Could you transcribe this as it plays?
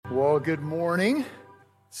Well, good morning.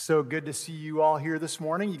 So good to see you all here this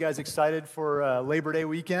morning. You guys excited for Labor Day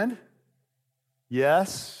weekend?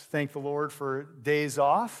 Yes, thank the Lord for days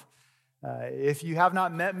off. If you have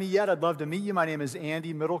not met me yet, I'd love to meet you. My name is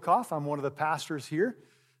Andy Middlecoff. I'm one of the pastors here.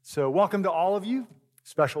 So welcome to all of you.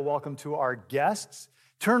 Special welcome to our guests.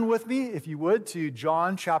 Turn with me, if you would, to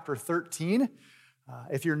John chapter 13.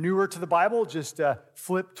 If you're newer to the Bible, just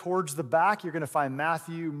flip towards the back. You're going to find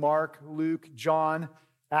Matthew, Mark, Luke, John,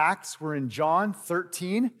 Acts. We're in John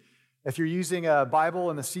 13. If you're using a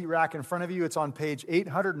Bible in the seat rack in front of you, it's on page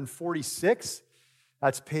 846.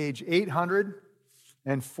 That's page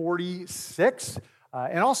 846.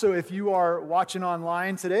 And also, if you are watching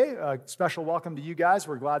online today, a special welcome to you guys.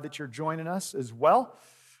 We're glad that you're joining us as well.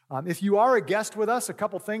 If you are a guest with us, a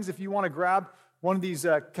couple things. If you want to grab one of these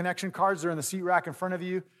connection cards, they're in the seat rack in front of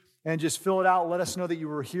you, and just fill it out. Let us know that you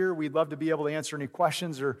were here. We'd love to be able to answer any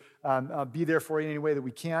questions or be there for you in any way that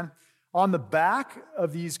we can. On the back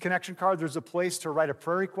of these connection cards, there's a place to write a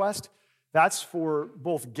prayer request. That's for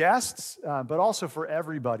both guests, but also for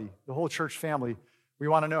everybody, the whole church family. We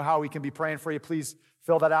want to know how we can be praying for you. Please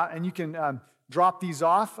fill that out, and you can drop these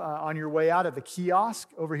off on your way out at the kiosk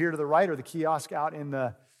over here to the right, or the kiosk out in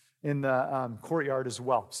the courtyard as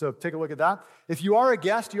well. So take a look at that. If you are a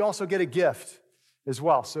guest, you also get a gift as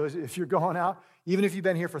well. So if you're going out, even if you've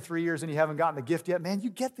been here for 3 years and you haven't gotten the gift yet, man,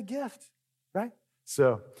 you get the gift, right?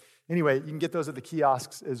 So anyway, you can get those at the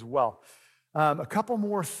kiosks as well. A couple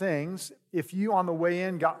more things. If you on the way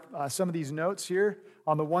in got some of these notes here,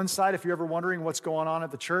 on the one side, if you're ever wondering what's going on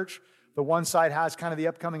at the church, the one side has kind of the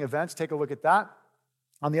upcoming events. Take a look at that.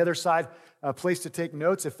 On the other side, a place to take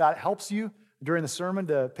notes. If that helps you during the sermon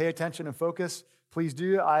to pay attention and focus, please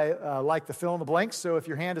do. I like to fill in the blanks, so if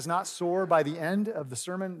your hand is not sore by the end of the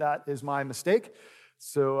sermon, that is my mistake.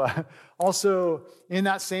 So also in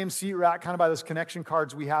that same seat rack, kind of by those connection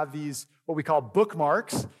cards, we have these, what we call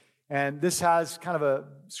bookmarks, and this has kind of a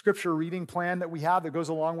scripture reading plan that we have that goes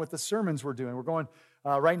along with the sermons we're doing. We're going,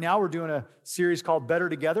 right now we're doing a series called Better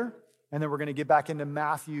Together, and then we're going to get back into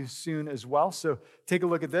Matthew soon as well. So take a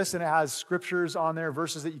look at this, and it has scriptures on there,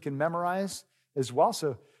 verses that you can memorize as well.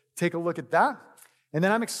 So take a look at that. And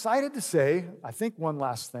then I'm excited to say, I think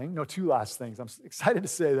two last things. I'm excited to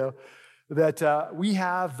say, though, that we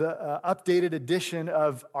have the updated edition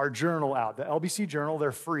of our journal out, the LBC Journal.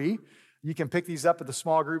 They're free. You can pick these up at the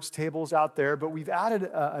small groups tables out there, but we've added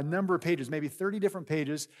a number of pages, maybe 30 different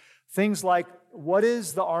pages, things like what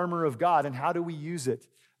is the armor of God and how do we use it?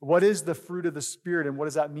 What is the fruit of the Spirit and what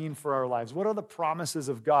does that mean for our lives? What are the promises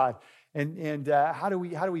of God? And how do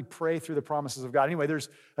we pray through the promises of God? Anyway, there's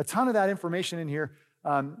a ton of that information in here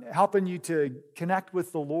helping you to connect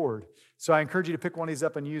with the Lord. So I encourage you to pick one of these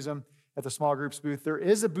up and use them at the small groups booth. There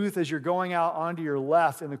is a booth as you're going out onto your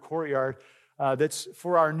left in the courtyard that's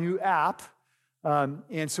for our new app.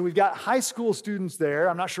 And so we've got high school students there.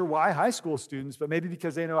 I'm not sure why high school students, but maybe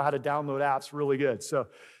because they know how to download apps really good. So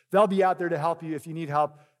they'll be out there to help you if you need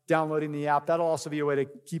help downloading the app. That'll also be a way to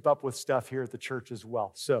keep up with stuff here at the church as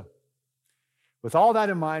well. So with all that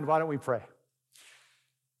in mind, why don't we pray?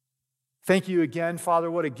 Thank you again, Father.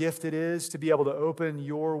 What a gift it is to be able to open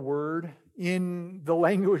your word in the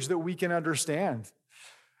language that we can understand.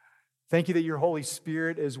 Thank you that your Holy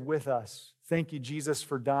Spirit is with us. Thank you, Jesus,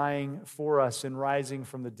 for dying for us and rising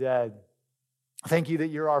from the dead. Thank you that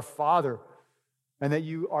you're our Father and that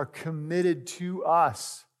you are committed to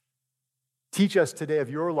us. Teach us today of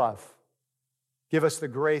your love. Give us the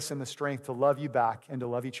grace and the strength to love you back and to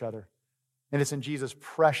love each other. And it's in Jesus'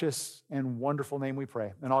 precious and wonderful name we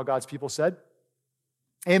pray. And all God's people said,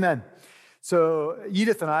 amen. So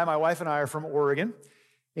Edith and I, my wife and I, are from Oregon.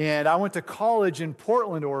 And I went to college in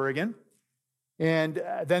Portland, Oregon, and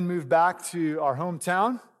then moved back to our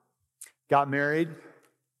hometown, got married.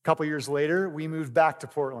 A couple years later, we moved back to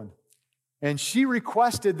Portland. And she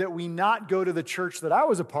requested that we not go to the church that I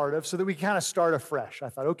was a part of so that we kind of start afresh. I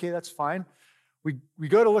thought, okay, that's fine. We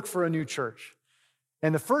go to look for a new church.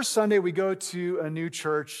 And the first Sunday we go to a new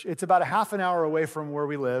church, it's about a half an hour away from where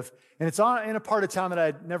we live, and it's in a part of town that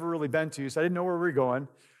I'd never really been to, so I didn't know where we were going.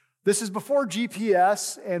 This is before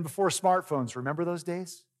GPS and before smartphones. Remember those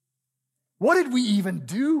days? What did we even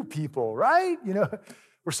do, people, right? You know,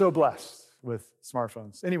 we're so blessed with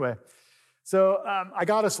smartphones. Anyway, so I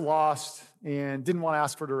got us lost and didn't want to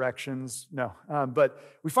ask for directions. No, but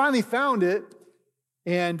we finally found it.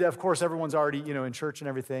 And of course, everyone's already, in church and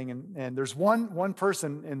everything. And there's one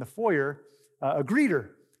person in the foyer, a greeter.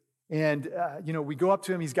 And, we go up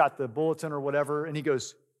to him. He's got the bulletin or whatever. And he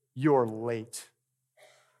goes, "You're late."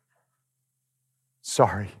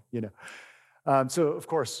 Sorry, So, of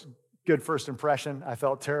course, good first impression. I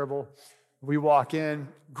felt terrible. We walk in,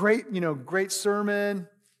 great sermon,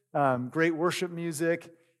 great worship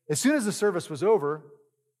music. As soon as the service was over,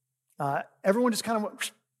 everyone just kind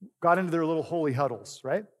of got into their little holy huddles,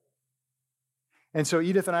 right? And so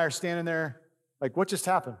Edith and I are standing there, like, what just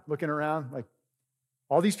happened? Looking around, like,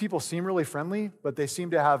 all these people seem really friendly, but they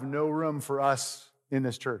seem to have no room for us in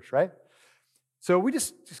this church, right? So we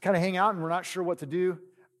just kind of hang out, and we're not sure what to do.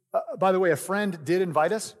 By the way, a friend did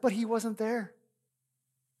invite us, but he wasn't there.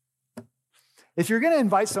 If you're going to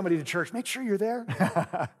invite somebody to church, make sure you're there.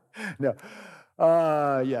 No.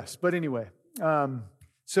 Yes, but anyway.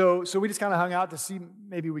 So we just kind of hung out to see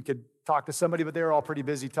maybe we could talk to somebody, but they were all pretty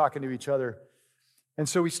busy talking to each other. And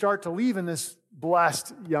so we start to leave, and this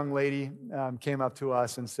blessed young lady came up to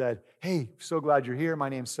us and said, "Hey, so glad you're here. My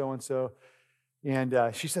name's so-and-so."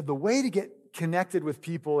 And she said, "The way to get connected with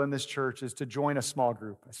people in this church is to join a small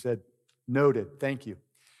group." I said, "Noted, thank you."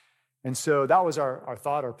 And so that was our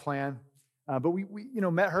thought, our plan. But we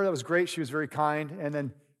met her. That was great. She was very kind. And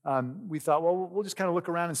then we thought, well, we'll just kind of look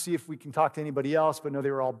around and see if we can talk to anybody else. But no, they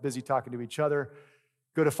were all busy talking to each other.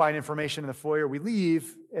 Go to find information in the foyer. We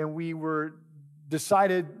leave, and we were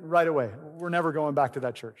decided right away, we're never going back to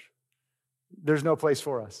that church. There's no place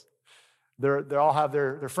for us. They all have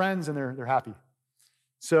their friends, and they're happy.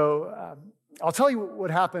 So I'll tell you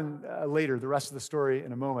what happened later, the rest of the story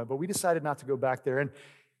in a moment. But we decided not to go back there. And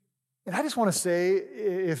I just want to say,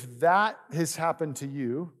 if that has happened to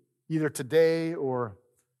you, either today or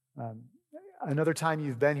another time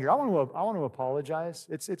you've been here, I want to apologize.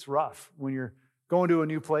 It's rough when you're going to a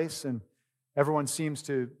new place and everyone seems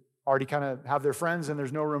to already kind of have their friends and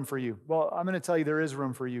there's no room for you. Well, I'm going to tell you there is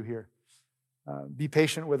room for you here. Be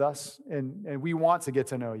patient with us, and we want to get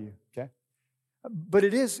to know you, okay? But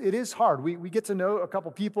it is hard. We get to know a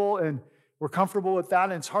couple people, and we're comfortable with that,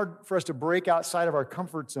 and it's hard for us to break outside of our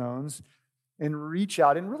comfort zones and reach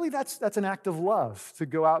out. And really, that's an act of love, to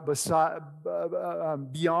go out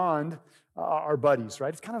beyond our buddies,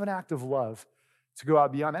 right? It's kind of an act of love to go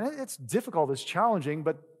out beyond. And it's difficult, it's challenging,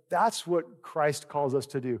 but that's what Christ calls us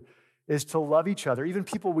to do, is to love each other, even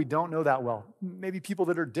people we don't know that well, maybe people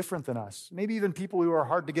that are different than us, maybe even people who are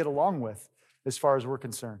hard to get along with as far as we're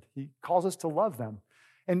concerned. He calls us to love them.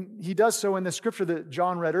 And he does so in the scripture that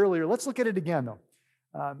John read earlier. Let's look at it again,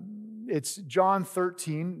 though. It's John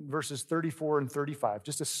 13, verses 34 and 35.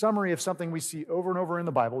 Just a summary of something we see over and over in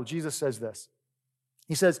the Bible. Jesus says this.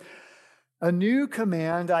 He says, "A new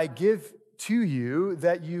command I give to you,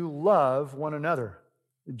 that you love one another.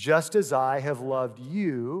 Just as I have loved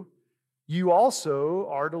you, you also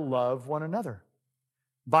are to love one another.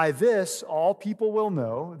 By this, all people will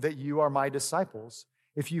know that you are my disciples,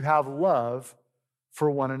 if you have love for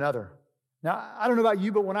one another." Now, I don't know about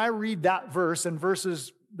you, but when I read that verse, and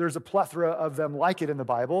verses, there's a plethora of them like it in the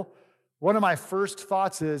Bible, one of my first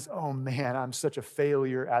thoughts is, oh man, I'm such a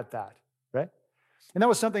failure at that, right? And that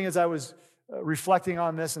was something as I was reflecting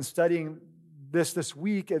on this and studying this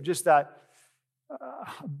week, of just that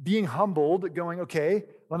being humbled, going, okay,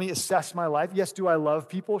 let me assess my life. Yes, do I love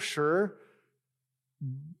people? Sure.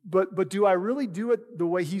 But do I really do it the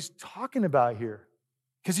way he's talking about here?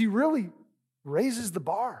 Because he really raises the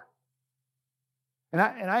bar. And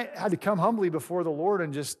I had to come humbly before the Lord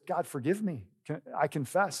and just, God, forgive me. I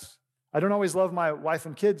confess. I don't always love my wife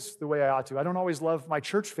and kids the way I ought to. I don't always love my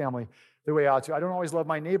church family the way I ought to. I don't always love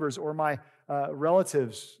my neighbors or my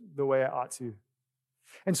relatives the way I ought to.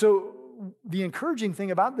 And so the encouraging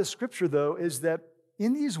thing about this scripture, though, is that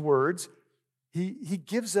in these words, he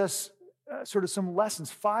gives us sort of some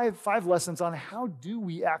lessons, five lessons on how do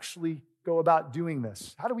we actually go about doing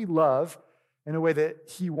this? How do we love in a way that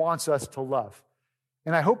he wants us to love?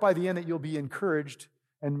 And I hope by the end that you'll be encouraged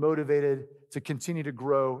and motivated to continue to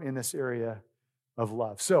grow in this area of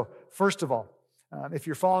love. So, first of all, if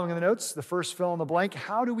you're following in the notes, the first fill in the blank,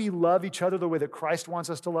 how do we love each other the way that Christ wants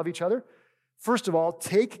us to love each other? First of all,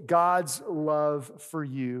 take God's love for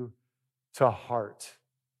you to heart.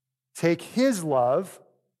 Take his love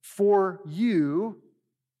for you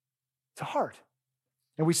to heart.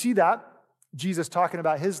 And we see that, Jesus talking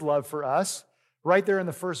about his love for us, right there in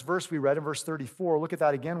the first verse we read in verse 34. Look at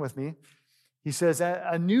that again with me. He says,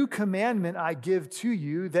 "A new commandment I give to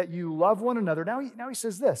you, that you love one another." Now he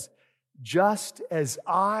says this, "Just as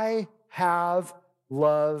I have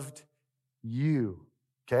loved you."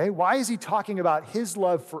 Okay, why is he talking about his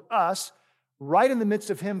love for us right in the midst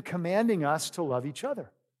of him commanding us to love each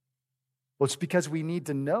other? Well, it's because we need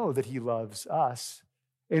to know that he loves us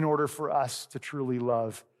in order for us to truly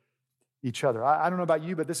love each other. I don't know about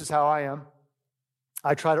you, but this is how I am.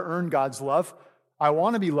 I try to earn God's love. I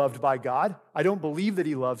want to be loved by God. I don't believe that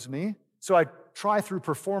he loves me, so I try through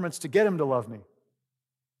performance to get him to love me.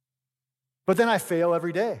 But then I fail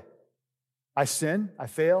every day. I sin, I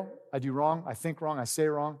fail, I do wrong, I think wrong, I say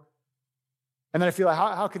wrong. And then I feel like,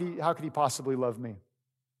 how could he possibly love me?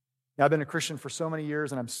 Now, I've been a Christian for so many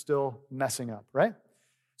years and I'm still messing up, right?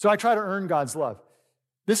 So I try to earn God's love.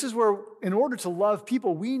 This is where, in order to love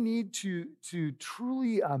people, we need to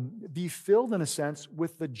truly be filled, in a sense,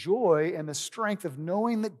 with the joy and the strength of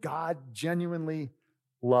knowing that God genuinely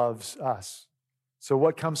loves us. So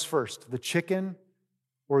what comes first, the chicken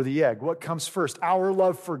or the egg? What comes first, our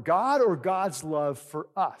love for God or God's love for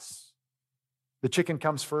us? The chicken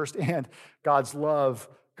comes first and God's love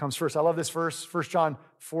comes first. I love this verse, 1 John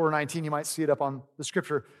 4:19. You might see it up on the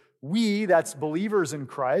scripture. We, that's believers in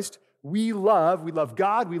Christ, we love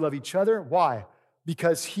God, we love each other. Why?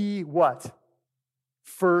 Because he what?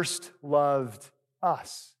 First loved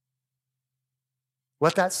us.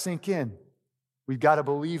 Let that sink in. We've got to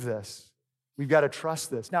believe this. We've got to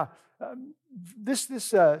trust this. Now, this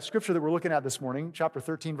scripture that we're looking at this morning, chapter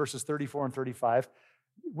 13, verses 34 and 35,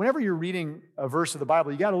 whenever you're reading a verse of the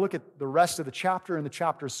Bible, you got to look at the rest of the chapter and the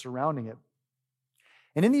chapters surrounding it.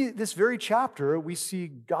 And in this very chapter, we see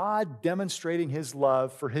God demonstrating his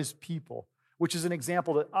love for his people, which is an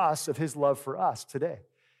example to us of his love for us today.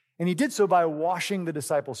 And he did so by washing the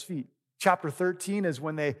disciples' feet. Chapter 13 is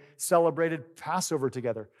when they celebrated Passover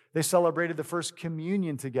together. They celebrated the first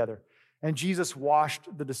communion together. And Jesus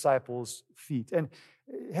washed the disciples' feet. And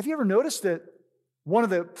have you ever noticed that one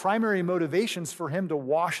of the primary motivations for him to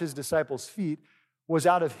wash his disciples' feet was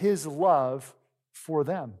out of his love for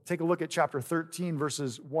them? Take a look at chapter 13,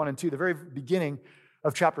 verses 1 and 2. The very beginning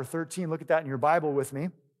of chapter 13, look at that in your Bible with me.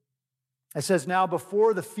 It says, "Now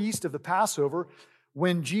before the feast of the Passover,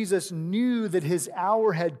 when Jesus knew that his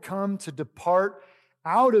hour had come to depart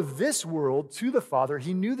out of this world to the Father,"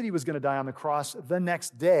 he knew that he was going to die on the cross the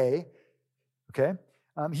next day. Okay?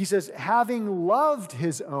 He says, "having loved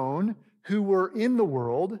his own who were in the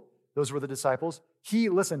world," those were the disciples, he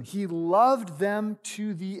loved them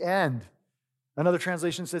to the end. Another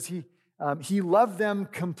translation says he loved them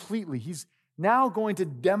completely. He's now going to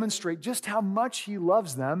demonstrate just how much he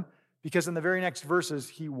loves them, because in the very next verses,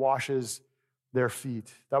 he washes their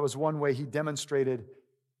feet. That was one way he demonstrated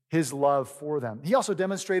his love for them. He also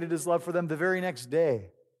demonstrated his love for them the very next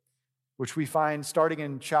day, which we find starting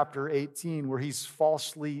in chapter 18, where he's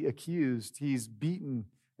falsely accused. He's beaten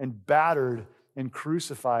and battered and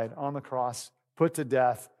crucified on the cross, put to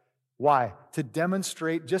death. Why? To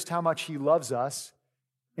demonstrate just how much he loves us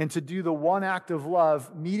and to do the one act of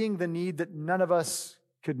love, meeting the need that none of us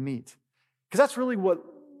could meet. Because that's really what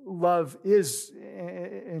love is.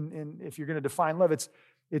 And if you're going to define love,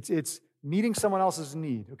 it's meeting someone else's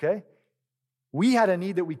need, okay? We had a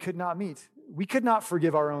need that we could not meet. We could not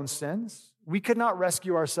forgive our own sins. We could not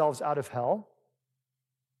rescue ourselves out of hell.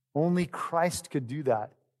 Only Christ could do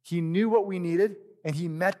that. He knew what we needed, and he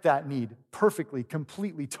met that need perfectly,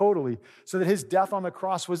 completely, totally, so that his death on the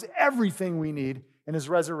cross was everything we need, and his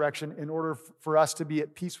resurrection in order for us to be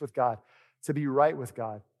at peace with God, to be right with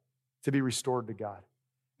God, to be restored to God.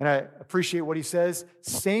 And I appreciate what he says.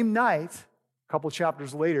 Same night, a couple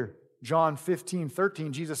chapters later, John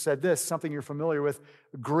 15:13, Jesus said this, something you're familiar with: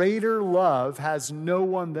 "Greater love has no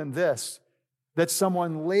one than this, that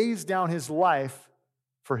someone lays down his life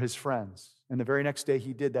for his friends." And the very next day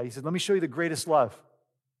he did that. He said, "Let me show you the greatest love.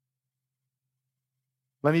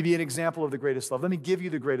 Let me be an example of the greatest love. Let me give you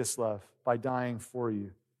the greatest love by dying for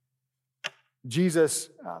you." Jesus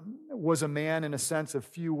was a man, in a sense, of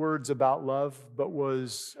few words about love, but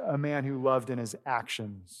was a man who loved in his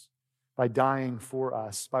actions, by dying for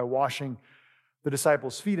us, by washing the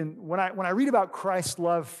disciples' feet. And when I read about Christ's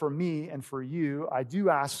love for me and for you, I do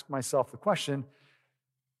ask myself the question,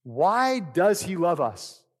 why does he love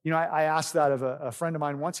us? You know, I asked that of a friend of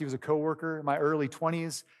mine once. He was a coworker in my early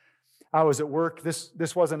 20s. I was at work.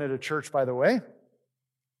 This wasn't at a church, by the way.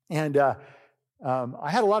 And I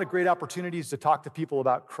had a lot of great opportunities to talk to people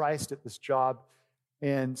about Christ at this job.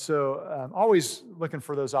 And so always looking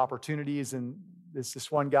for those opportunities. And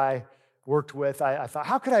this one guy worked with, I thought,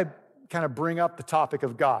 how could I kind of bring up the topic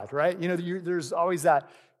of God, right? You know, there's always that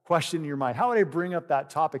question in your mind. How would I bring up that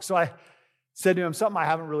topic? So I said to him something I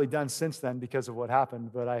haven't really done since then because of what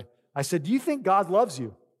happened. But I said, "Do you think God loves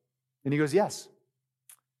you?" And he goes, "Yes."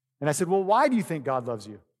 And I said, "Well, why do you think God loves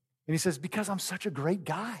you?" And he says, "Because I'm such a great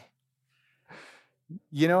guy."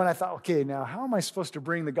 You know, and I thought, okay, now how am I supposed to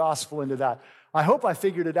bring the gospel into that? I hope I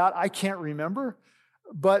figured it out. I can't remember.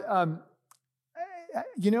 But,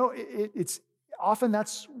 you know, it's often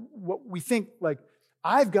that's what we think, like,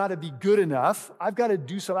 I've got to be good enough. I've got to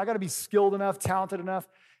do so. I've got to be skilled enough, talented enough.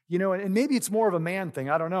 You know, and maybe it's more of a man thing.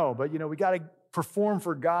 I don't know. But, you know, we got to perform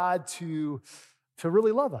for God to to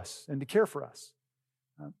really love us and to care for us.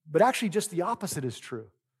 But actually, just the opposite is true.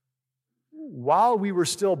 While we were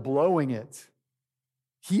still blowing it,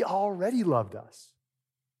 he already loved us.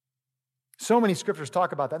 So many scriptures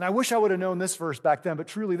talk about that. And I wish I would have known this verse back then, but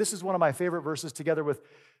truly, this is one of my favorite verses together with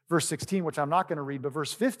verse 16, which I'm not going to read, but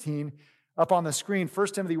verse 15 up on the screen, 1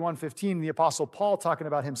 Timothy 1:15, the Apostle Paul talking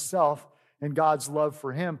about himself and God's love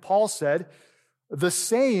for him. Paul said, "The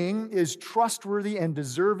saying is trustworthy and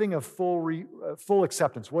deserving of full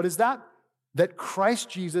acceptance." What is that? That Christ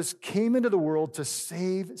Jesus came into the world to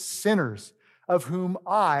save sinners, of whom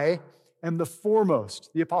I am the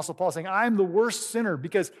foremost. The Apostle Paul saying, I'm the worst sinner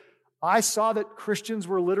because I saw that Christians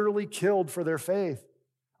were literally killed for their faith.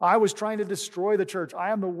 I was trying to destroy the church.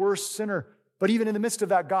 I am the worst sinner. But even in the midst of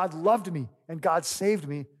that, God loved me and God saved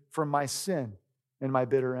me from my sin and my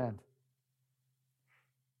bitter end.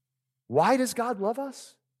 Why does God love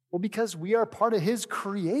us? Well, because we are part of his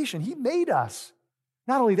creation. He made us.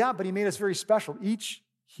 Not only that, but he made us very special. Each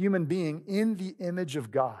human being in the image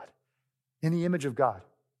of God. In the image of God.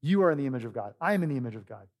 You are in the image of God. I am in the image of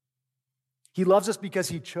God. He loves us because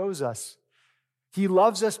he chose us. He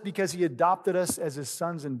loves us because he adopted us as his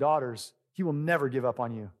sons and daughters. He will never give up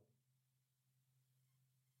on you.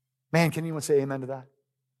 Man, can anyone say amen to that?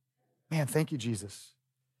 Man, thank you, Jesus.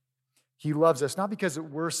 He loves us, not because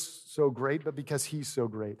we're so great, but because he's so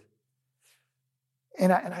great.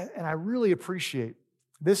 And I really appreciate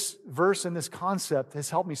this verse and this concept has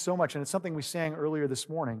helped me so much, and it's something we sang earlier this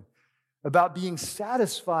morning about being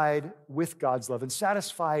satisfied with God's love and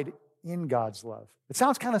satisfied in God's love. It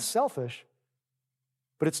sounds kind of selfish,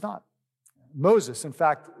 but it's not. Moses, in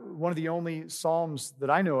fact, one of the only Psalms that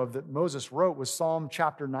I know of that Moses wrote was Psalm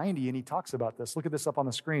chapter 90, and he talks about this. Look at this up on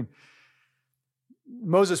the screen.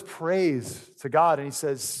 Moses prays to God, and he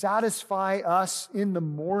says, "Satisfy us in the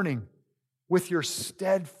morning with your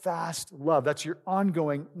steadfast love." That's your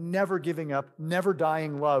ongoing, never giving up, never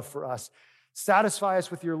dying love for us. Satisfy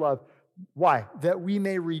us with your love. Why? That we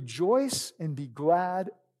may rejoice and be glad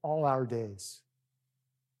all our days.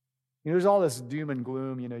 There's all this doom and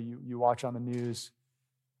gloom, you watch on the news,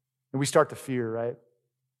 and we start to fear, right?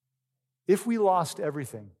 If we lost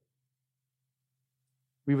everything,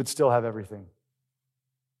 we would still have everything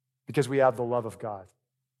because we have the love of God.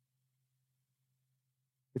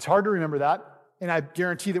 It's hard to remember that, and I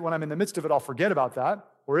guarantee that when I'm in the midst of it, I'll forget about that,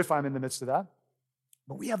 or if I'm in the midst of that.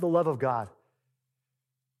 But we have the love of God.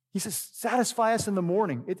 He says, satisfy us in the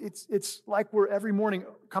morning. It's like we're every morning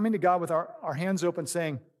coming to God with our hands open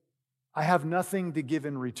saying, I have nothing to give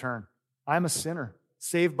in return. I'm a sinner,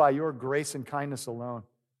 saved by your grace and kindness alone.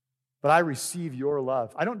 But I receive your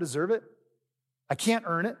love. I don't deserve it. I can't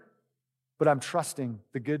earn it, but I'm trusting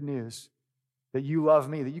the good news that you love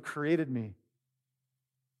me, that you created me,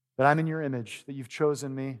 that I'm in your image, that you've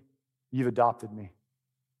chosen me, you've adopted me.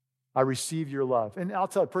 I receive your love. And I'll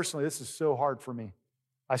tell you personally, this is so hard for me.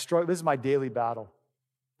 I struggle. This is my daily battle.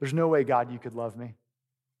 There's no way, God, you could love me.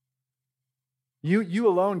 You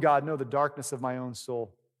alone, God, know the darkness of my own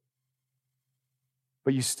soul.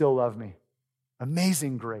 But you still love me.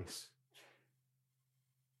 Amazing grace.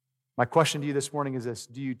 My question to you this morning is this: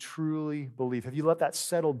 do you truly believe? Have you let that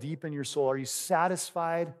settle deep in your soul? Are you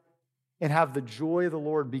satisfied and have the joy of the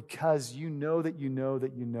Lord because you know that you know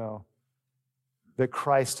that you know that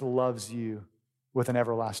Christ loves you with an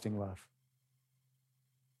everlasting love?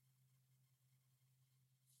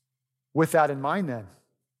 With that in mind, then,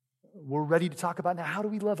 we're ready to talk about now, how do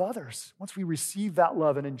we love others? Once we receive that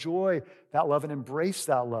love and enjoy that love and embrace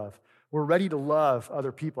that love, we're ready to love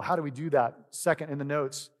other people. How do we do that? Second, in the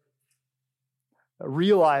notes,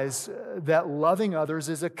 realize that loving others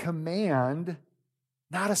is a command,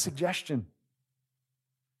 not a suggestion.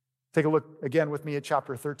 Take a look again with me at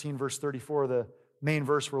chapter 13, verse 34, the main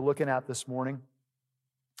verse we're looking at this morning.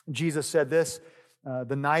 Jesus said this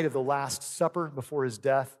the night of the Last Supper before his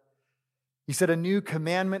death. He said, "A new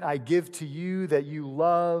commandment I give to you, that you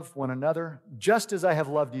love one another. Just as I have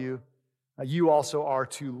loved you, you also are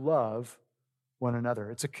to love one another."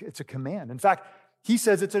 It's a command. In fact, he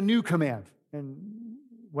says it's a new command. And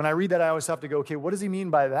when I read that, I always have to go, okay, what does he mean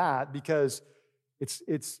by that? Because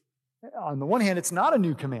it's on the one hand, it's not a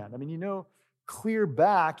new command. I mean, clear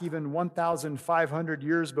back even 1,500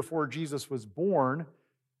 years before Jesus was born,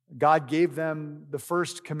 God gave them the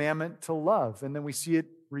first commandment to love. And then we see it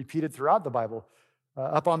repeated throughout the Bible.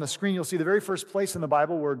 Up on the screen, you'll see the very first place in the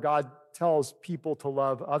Bible where God tells people to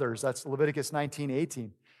love others. That's Leviticus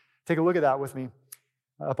 19:18. Take a look at that with me.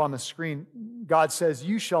 Up on the screen, God says,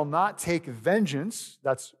 "You shall not take vengeance."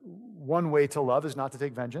 That's one way to love, is not to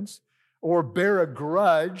take vengeance. Or bear a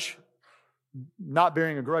grudge. Not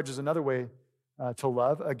bearing a grudge is another way to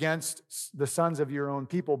love against the sons of your own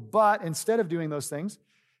people. But instead of doing those things,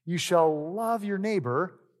 you shall love your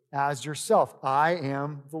neighbor as yourself. I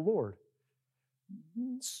am the Lord.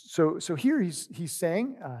 So here he's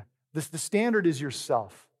saying the standard is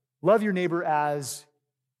yourself. Love your neighbor as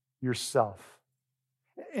yourself.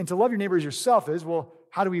 And to love your neighbor as yourself is, well,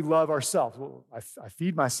 how do we love ourselves? Well, I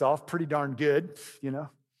feed myself pretty darn good, you know.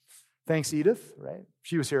 Thanks, Edith, right?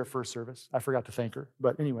 She was here at first service. I forgot to thank her.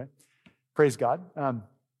 But anyway, praise God.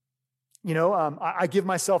 I give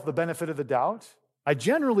myself the benefit of the doubt. I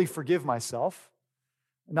generally forgive myself.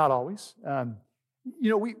 Not always.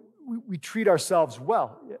 We treat ourselves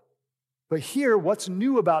well. But here, what's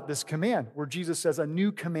new about this command, where Jesus says, a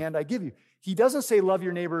new command I give you? He doesn't say love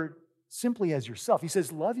your neighbor simply as yourself. He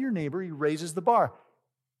says, love your neighbor. He raises the bar.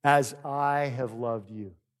 As I have loved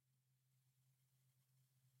you.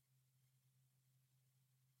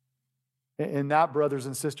 And that, brothers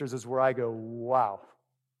and sisters, is where I go, wow.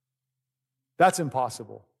 That's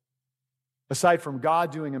impossible. Aside from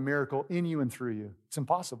God doing a miracle in you and through you, it's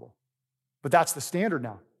impossible. But that's the standard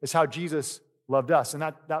now. It's how Jesus loved us. And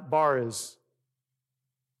that bar is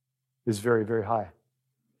very, very high.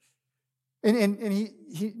 And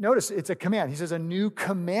he notice it's a command. He says, a new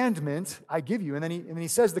commandment I give you. And then he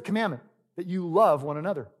says the commandment, that you love one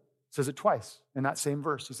another. He says it twice in that same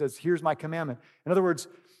verse. He says, here's my commandment. In other words,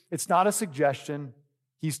 it's not a suggestion.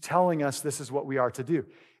 He's telling us this is what we are to do.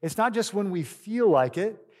 It's not just when we feel like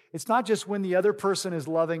it. It's not just when the other person is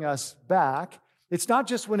loving us back. It's not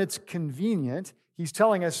just when it's convenient. He's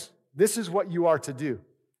telling us this is what you are to do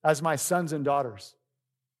as my sons and daughters.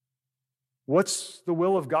 What's the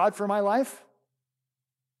will of God for my life?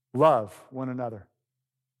 Love one another.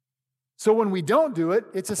 So when we don't do it,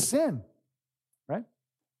 it's a sin, right?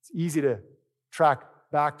 It's easy to track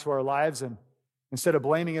back to our lives, and instead of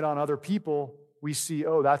blaming it on other people, we see,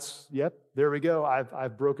 oh, there we go.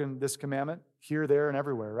 I've broken this commandment here, there, and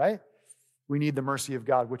everywhere, right? We need the mercy of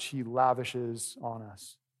God, which he lavishes on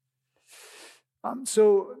us.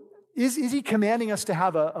 So is he commanding us to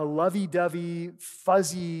have a lovey-dovey,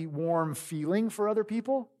 fuzzy, warm feeling for other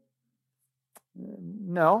people?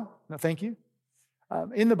 No, thank you.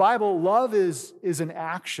 In the Bible, love is an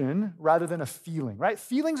action rather than a feeling, right?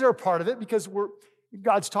 Feelings are a part of it because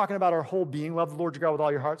God's talking about our whole being. Love the Lord your God with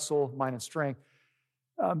all your heart, soul, mind, and strength.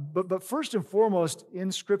 But first and foremost,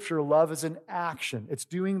 in Scripture, love is an action. It's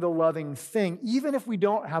doing the loving thing, even if we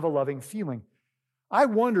don't have a loving feeling. I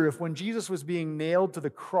wonder if when Jesus was being nailed to the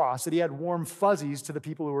cross, that he had warm fuzzies to the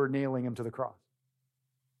people who were nailing him to the cross.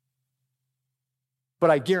 But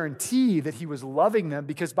I guarantee that he was loving them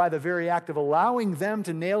because by the very act of allowing them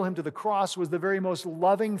to nail him to the cross was the very most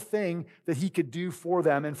loving thing that he could do for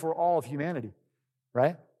them and for all of humanity,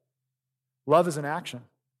 right? Love is an action.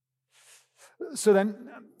 So then,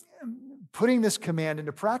 putting this command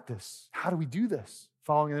into practice, how do we do this?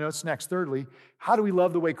 Following the notes next. Thirdly, how do we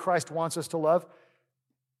love the way Christ wants us to love?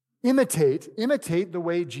 Imitate the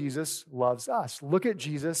way Jesus loves us. Look at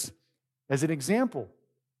Jesus as an example.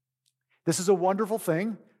 This is a wonderful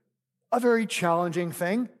thing, a very challenging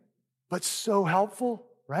thing, but so helpful,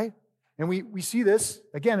 right? And we see this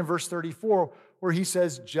again in verse 34, where he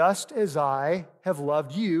says, just as I have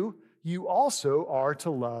loved you, you also are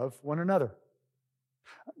to love one another.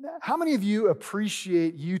 How many of you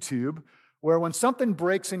appreciate YouTube, where when something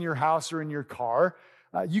breaks in your house or in your car,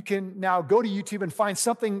 you can now go to YouTube and find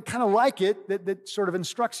something kind of like it that sort of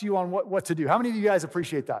instructs you on what to do? How many of you guys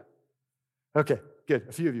appreciate that? Okay, good.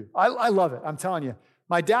 A few of you. I love it. I'm telling you.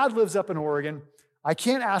 My dad lives up in Oregon. I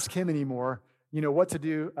can't ask him anymore, what to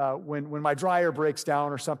do when my dryer breaks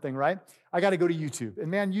down or something, right? I got to go to YouTube. And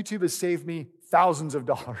man, YouTube has saved me thousands of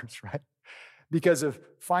dollars, right? Because of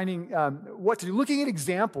finding what to do. Looking at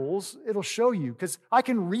examples, it'll show you. Because I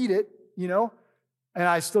can read it, and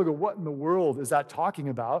I still go, what in the world is that talking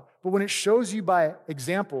about? But when it shows you by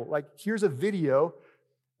example, like here's a video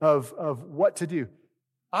of what to do.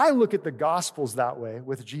 I look at the Gospels that way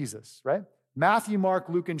with Jesus, right? Matthew, Mark,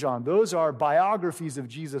 Luke, and John. Those are biographies of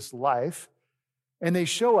Jesus' life. And they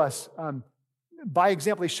show us, by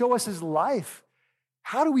example, they show us his life.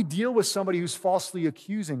 How do we deal with somebody who's falsely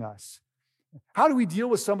accusing us? How do we deal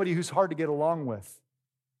with somebody who's hard to get along with?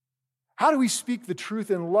 How do we speak the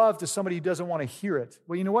truth in love to somebody who doesn't want to hear it?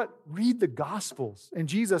 Well, you know what? Read the Gospels. And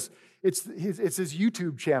Jesus, it's his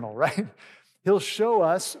YouTube channel, right? He'll show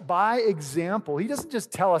us by example. He doesn't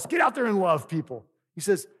just tell us, get out there and love people. He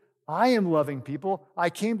says, I am loving people.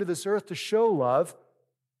 I came to this earth to show love.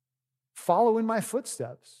 Follow in my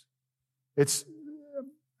footsteps.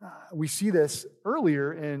 We see this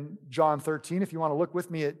earlier in John 13. If you want to look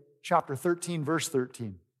with me at chapter 13, verse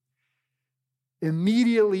 13.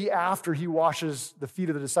 immediately after he washes the feet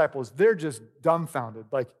of the disciples, they're just dumbfounded.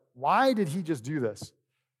 Like, why did he just do this?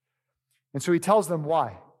 And so he tells them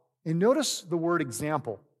why. And notice the word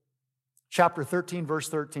example. Chapter 13, verse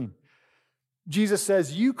 13. Jesus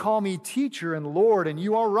says, "You call me teacher and Lord, and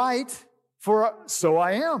you are right, for so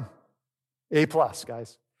I am." A plus,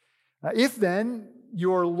 guys. If then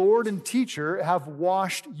your Lord and teacher have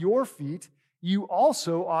washed your feet, you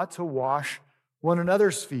also ought to wash one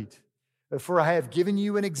another's feet. For I have given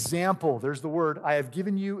you an example. There's the word. I have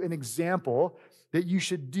given you an example that you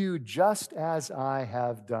should do just as I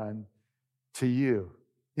have done to you.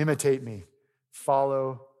 Imitate me.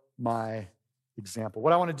 Follow my example.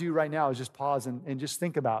 What I want to do right now is just pause and just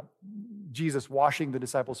think about Jesus washing the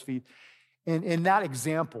disciples' feet and that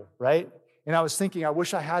example, right? And I was thinking, I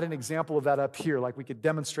wish I had an example of that up here, like we could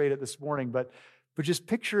demonstrate it this morning, but just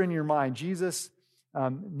picture in your mind Jesus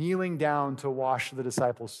kneeling down to wash the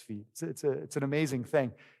disciples' feet. It's an amazing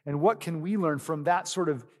thing. And what can we learn from that sort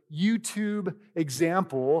of YouTube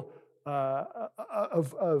example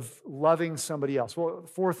of loving somebody else? Well,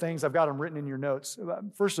 4 things. I've got them written in your notes.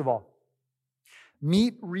 First of all,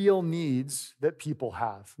 meet real needs that people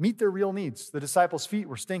have. Meet their real needs. The disciples' feet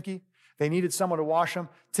were stinky. They needed someone to wash them.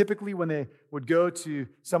 Typically, when they would go to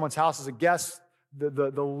someone's house as a guest,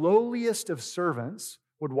 the lowliest of servants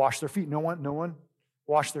would wash their feet. No one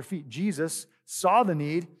washed their feet. Jesus saw the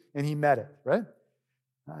need and he met it, right?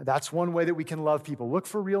 That's one way that we can love people. Look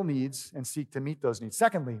for real needs and seek to meet those needs.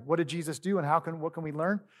 Secondly, what did Jesus do and what can we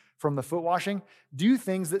learn from the foot washing? Do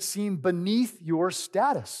things that seem beneath your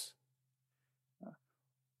status.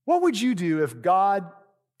 What would you do if God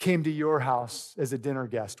came to your house as a dinner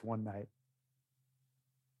guest one night?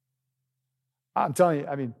 I'm telling you,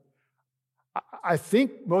 I mean, I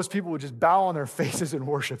think most people would just bow on their faces and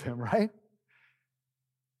worship him, right?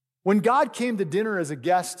 When God came to dinner as a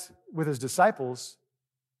guest with his disciples,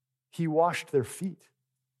 he washed their feet.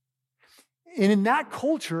 And in that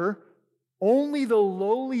culture, only the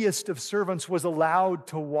lowliest of servants was allowed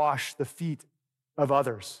to wash the feet of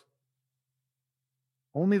others.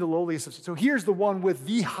 Only the lowliest. So here's the one with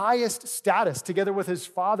the highest status, together with his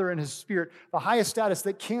Father and his Spirit, the highest status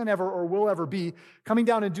that can ever or will ever be, coming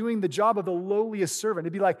down and doing the job of the lowliest servant.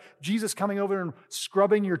 It'd be like Jesus coming over and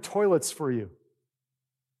scrubbing your toilets for you.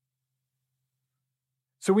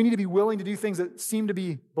 So we need to be willing to do things that seem to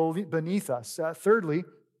be beneath us. Thirdly,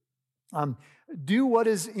 do what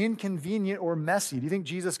is inconvenient or messy. Do you think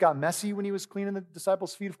Jesus got messy when he was cleaning the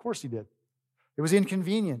disciples' feet? Of course he did. It was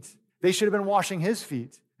inconvenient. They should have been washing his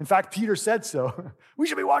feet. In fact, Peter said so. We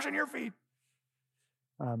should be washing your feet.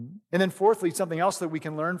 And then fourthly, something else that we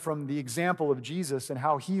can learn from the example of Jesus and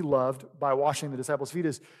how he loved by washing the disciples' feet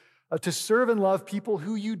is to serve and love people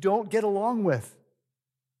who you don't get along with.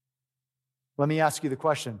 Let me ask you the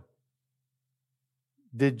question.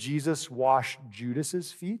 Did Jesus wash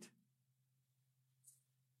Judas's feet?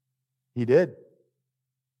 He did.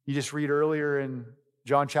 You just read earlier in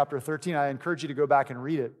John chapter 13. I encourage you to go back and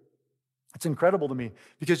read it. It's incredible to me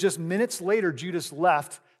because just minutes later, Judas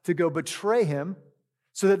left to go betray him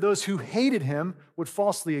so that those who hated him would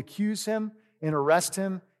falsely accuse him and arrest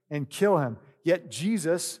him and kill him. Yet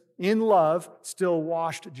Jesus, in love, still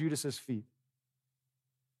washed Judas's feet.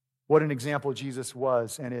 What an example Jesus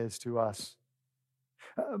was and is to us.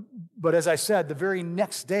 But as I said, the very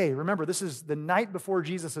next day, remember, this is the night before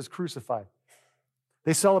Jesus is crucified.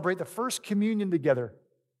 They celebrate the first communion together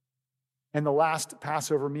and the last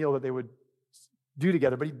Passover meal that they would do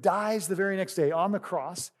together. But he dies the very next day on the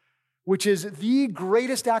cross, which is the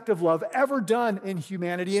greatest act of love ever done in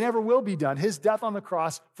humanity and ever will be done. His death on the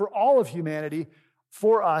cross for all of humanity,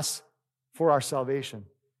 for us, for our salvation.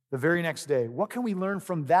 The very next day. What can we learn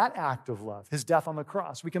from that act of love, his death on the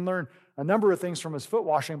cross? We can learn a number of things from his foot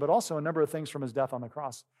washing, but also a number of things from his death on the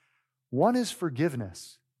cross. One is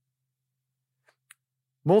forgiveness.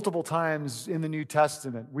 Multiple times in the New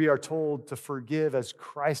Testament, we are told to forgive as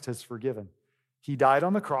Christ has forgiven. He died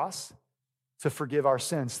on the cross to forgive our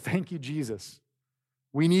sins. Thank you, Jesus.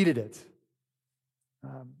 We needed it.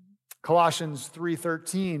 Colossians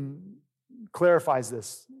 3:13 clarifies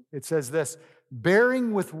this. It says this,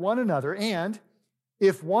 bearing with one another, and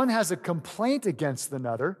if one has a complaint against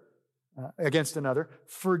another,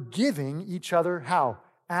 forgiving each other, how?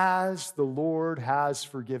 As the Lord has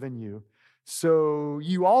forgiven you, so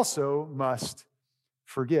you also must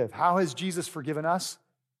forgive. How has Jesus forgiven us?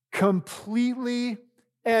 Completely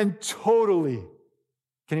and totally.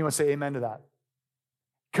 Can anyone say amen to that?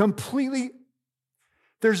 Completely.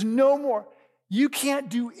 There's no more. You can't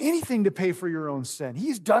do anything to pay for your own sin.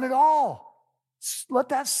 He's done it all. Let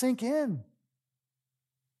that sink in.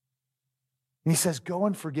 And he says, go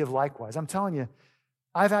and forgive likewise. I'm telling you,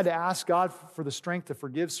 I've had to ask God for the strength to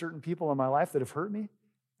forgive certain people in my life that have hurt me.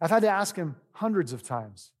 I've had to ask him hundreds of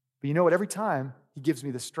times. But you know what? Every time he gives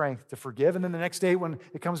me the strength to forgive. And then the next day when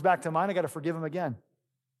it comes back to mind, I got to forgive him again.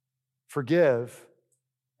 Forgive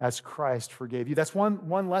as Christ forgave you. That's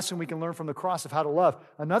one lesson we can learn from the cross of how to love.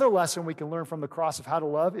 Another lesson we can learn from the cross of how to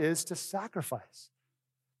love is to sacrifice.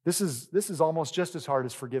 This is almost just as hard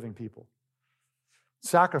as forgiving people.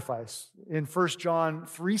 Sacrifice. In 1 John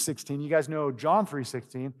 3:16, you guys know John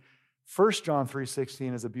 3:16. 1 John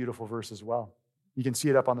 3:16 is a beautiful verse as well. You can see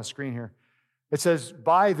it up on the screen here. It says,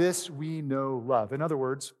 by this we know love. In other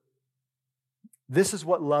words, this is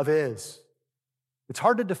what love is. It's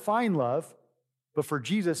hard to define love, but for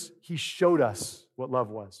Jesus, he showed us what love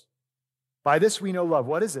was. By this we know love.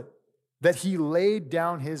 What is it? That he laid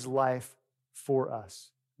down his life for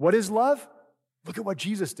us. What is love? Look at what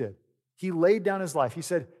Jesus did. He laid down his life. He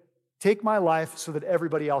said, take my life so that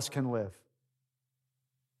everybody else can live.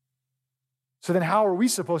 So then how are we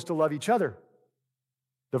supposed to love each other?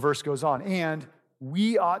 The verse goes on, and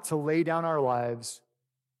we ought to lay down our lives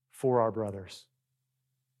for our brothers.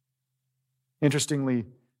 Interestingly,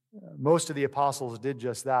 most of the apostles did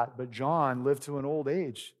just that, but John lived to an old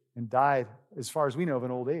age and died, as far as we know, of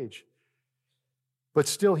an old age. But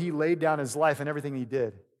still, he laid down his life and everything he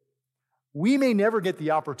did. We may never get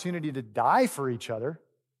the opportunity to die for each other,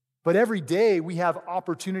 but every day we have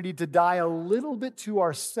opportunity to die a little bit to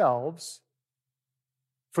ourselves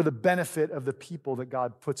for the benefit of the people that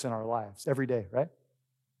God puts in our lives every day, right?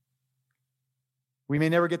 We may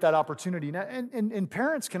never get that opportunity. And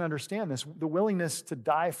parents can understand this, the willingness to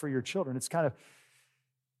die for your children. It's kind of,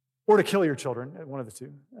 or to kill your children, one of the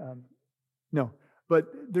two. No, but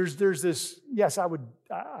there's this, yes, I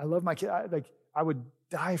love my kid. I would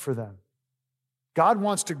die for them. God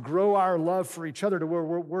wants to grow our love for each other to where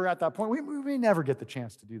we're at that point. We may never get the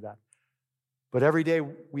chance to do that. But every day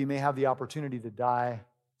we may have the opportunity to die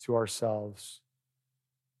to ourselves,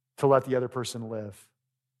 to let the other person live.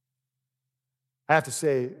 I have to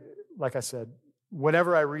say, like I said,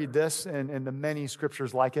 whenever I read this and the many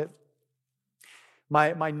scriptures like it,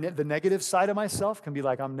 the negative side of myself can be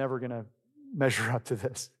like, I'm never going to measure up to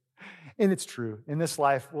this. And it's true. In this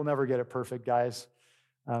life, we'll never get it perfect, guys.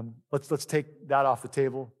 Let's take that off the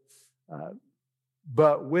table.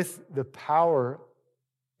 But with the power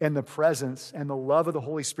and the presence and the love of the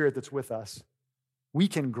Holy Spirit that's with us, we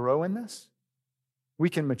can grow in this, we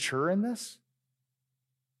can mature in this,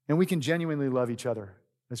 and we can genuinely love each other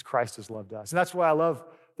as Christ has loved us. And that's why I love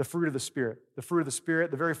the fruit of the Spirit. The fruit of the Spirit,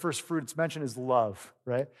 the very first fruit it's mentioned is love,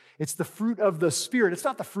 right? It's the fruit of the Spirit. It's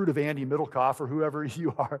not the fruit of Andy Middlecoff or whoever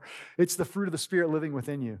you are. It's the fruit of the Spirit living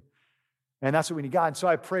within you. And that's what we need. God, and so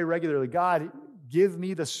I pray regularly, God, give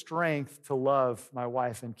me the strength to love my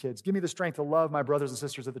wife and kids. Give me the strength to love my brothers and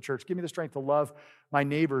sisters at the church. Give me the strength to love my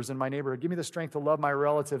neighbors in my neighborhood. Give me the strength to love my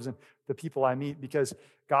relatives and the people I meet because,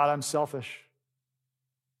 God, I'm selfish.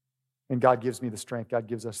 And God gives me the strength. God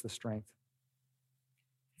gives us the strength.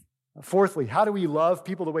 Fourthly, how do we love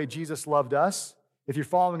people the way Jesus loved us? If you're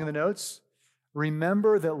following in the notes,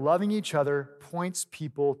 remember that loving each other points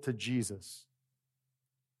people to Jesus.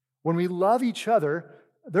 When we love each other,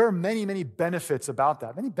 there are many, many benefits about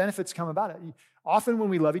that. Many benefits come about it. Often when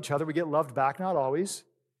we love each other, we get loved back, not always.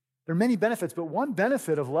 There are many benefits, but one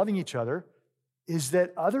benefit of loving each other is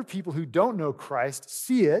that other people who don't know Christ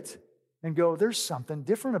see it and go, there's something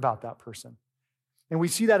different about that person. And we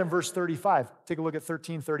see that in verse 35. Take a look at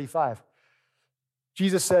 13:35.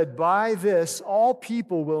 Jesus said, by this, all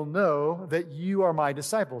people will know that you are my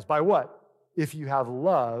disciples. By what? If you have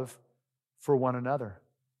love for one another.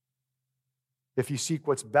 If you seek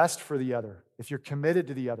what's best for the other, if you're committed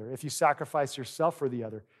to the other, if you sacrifice yourself for the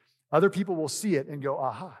other people will see it and go,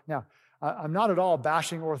 aha. Now, I'm not at all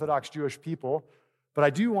bashing Orthodox Jewish people, but I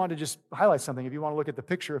do want to just highlight something. If you want to look at the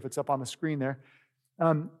picture, if it's up on the screen there,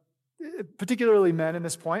 particularly men in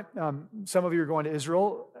this point, some of you are going to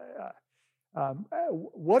Israel.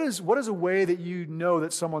 What is a way that you know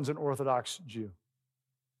that someone's an Orthodox Jew?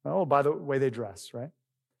 Oh, by the way they dress, right?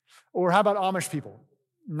 Or how about Amish people?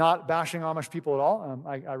 Not bashing Amish people at all.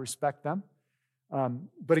 I respect them.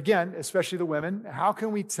 But again, especially the women, how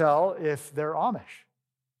can we tell if they're Amish?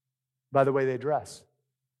 By the way they dress.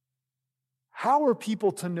 How are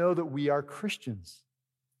people to know that we are Christians?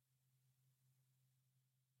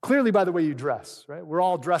 Clearly by the way you dress, right? We're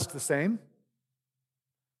all dressed the same.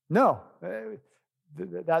 No,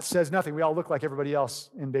 that says nothing. We all look like everybody else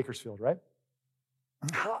in Bakersfield, right?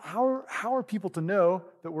 How are people to know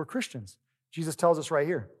that we're Christians? Jesus tells us right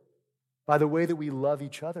here, by the way that we love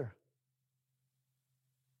each other.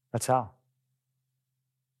 That's how.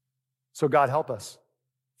 So God help us.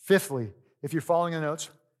 Fifthly, if you're following the notes,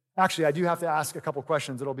 actually, I do have to ask a couple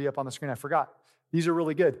questions. It'll be up on the screen. I forgot. These are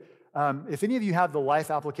really good. If any of you have the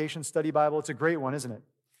Life Application Study Bible, it's a great one, isn't it?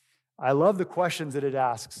 I love the questions that it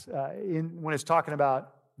asks when it's talking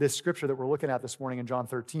about this scripture that we're looking at this morning in John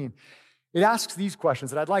 13. It asks these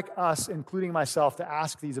questions, and I'd like us, including myself, to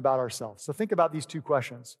ask these about ourselves. So think about these two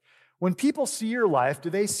questions. When people see your life, do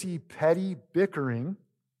they see petty bickering,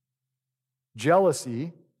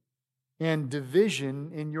 jealousy, and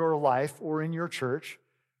division in your life or in your church?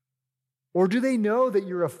 Or do they know that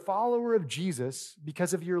you're a follower of Jesus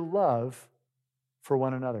because of your love for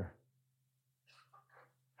one another?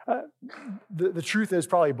 The truth is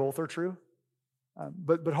probably both are true,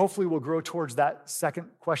 but hopefully we'll grow towards that second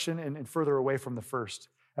question and further away from the first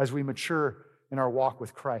as we mature in our walk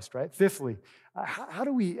with Christ, right? Fifthly, how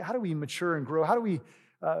do we mature and grow? How do we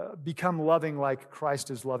become loving like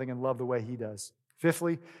Christ is loving and love the way he does?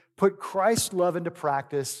 Fifthly, put Christ's love into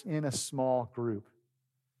practice in a small group.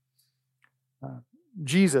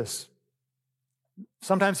 Jesus,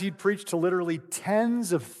 sometimes he'd preach to literally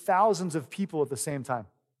tens of thousands of people at the same time.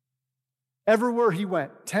 Everywhere he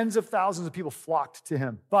went, tens of thousands of people flocked to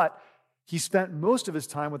him. But he spent most of his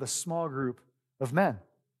time with a small group of men,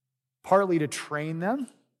 partly to train them,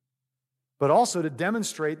 but also to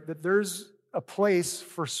demonstrate that there's a place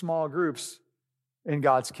for small groups in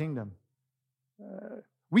God's kingdom.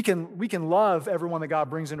 We can love everyone that God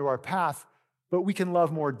brings into our path, but we can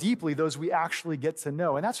love more deeply those we actually get to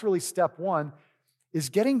know. And that's really step one, is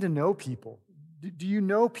getting to know people. Do you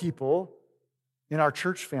know people in our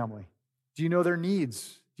church family? Do you know their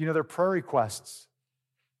needs? Do you know their prayer requests?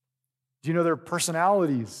 Do you know their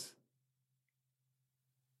personalities?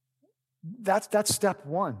 That's step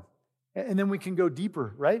one. And then we can go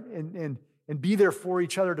deeper, right? And be there for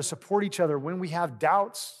each other, to support each other when we have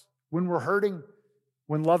doubts, when we're hurting,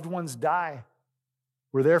 when loved ones die.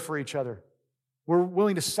 We're there for each other. We're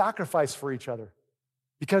willing to sacrifice for each other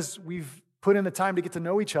because we've put in the time to get to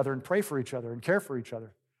know each other and pray for each other and care for each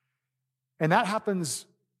other. And that happens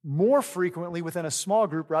more frequently within a small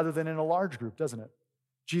group rather than in a large group, doesn't it?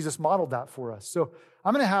 Jesus modeled that for us. So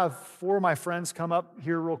I'm going to have four of my friends come up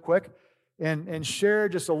here real quick and share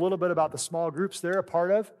just a little bit about the small groups they're a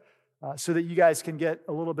part of so that you guys can get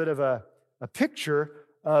a little bit of a picture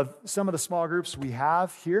of some of the small groups we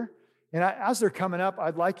have here. And as they're coming up,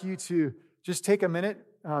 I'd like you to just take a minute,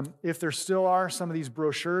 if there still are some of these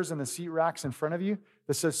brochures in the seat racks in front of you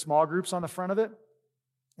that says small groups on the front of it.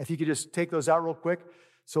 If you could just take those out real quick.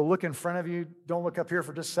 So look in front of you. Don't look up here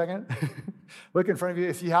for just a second. Look in front of you.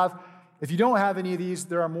 If you don't have any of these,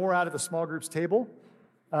 there are more out at the small groups table.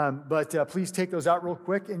 But please take those out real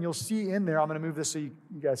quick, and you'll see in there, I'm going to move this so you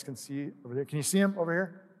guys can see over there. Can you see them over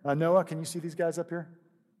here? Noah, can you see these guys up here?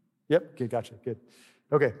 Yep. Okay, gotcha. Good.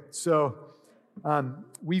 Okay, so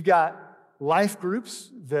we've got life groups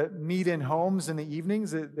that meet in homes in the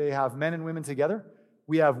evenings. They have men and women together.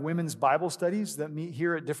 We have women's Bible studies that meet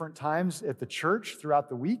here at different times at the church throughout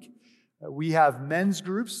the week. We have men's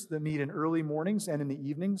groups that meet in early mornings and in the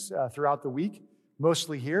evenings throughout the week,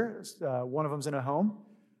 mostly here. One of them's in a home.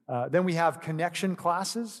 Then we have connection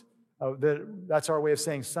classes. That's our way of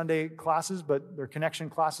saying Sunday classes, but they're connection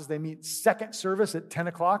classes. They meet second service at 10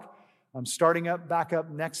 o'clock, starting back up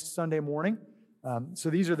next Sunday morning. So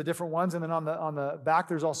these are the different ones. And then on the back,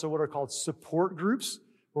 there's also what are called support groups,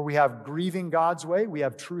 where we have Grieving God's Way. We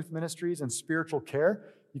have Truth Ministries and Spiritual Care.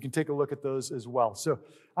 You can take a look at those as well. So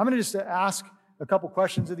I'm going to just ask a couple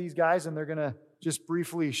questions of these guys, and they're going to just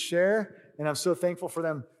briefly share. And I'm so thankful for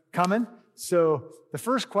them coming. So the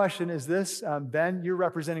first question is this. Ben, you're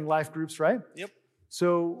representing life groups, right? Yep.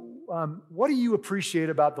 So what do you appreciate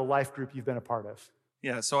about the life group you've been a part of?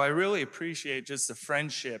 Yeah, so I really appreciate just the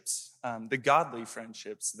friendships, the godly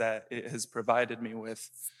friendships that it has provided me with.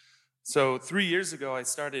 So 3 years ago, I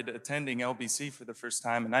started attending LBC for the first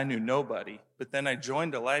time, and I knew nobody. But then I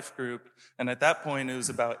joined a life group, and at that point, it was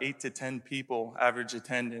about 8 to 10 people, average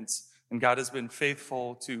attendance. And God has been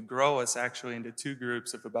faithful to grow us actually into two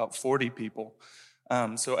groups of about 40 people.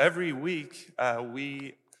 So every week,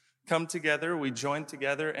 we come together, we join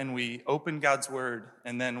together, and we open God's word,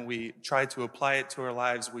 and then we try to apply it to our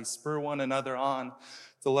lives. We spur one another on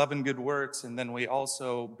to love and good works, and then we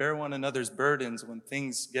also bear one another's burdens when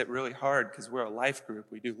things get really hard, because we're a life group.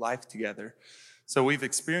 We do life together. So we've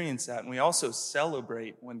experienced that, and we also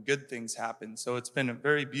celebrate when good things happen. So it's been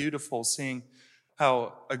very beautiful seeing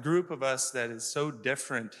how a group of us that is so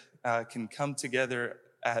different can come together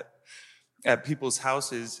at people's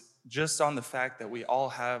houses just on the fact that we all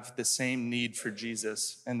have the same need for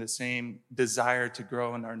Jesus and the same desire to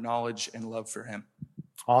grow in our knowledge and love for him.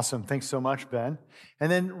 Awesome. Thanks so much, Ben.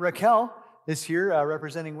 And then Raquel is here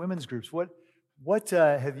representing women's groups. What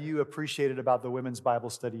have you appreciated about the women's Bible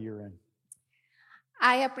study you're in?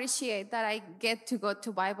 I appreciate that I get to go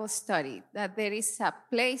to Bible study, that there is a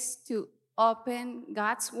place to open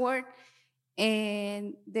God's Word,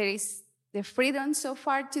 and there is the freedom so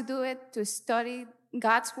far to do it, to study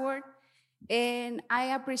God's Word. And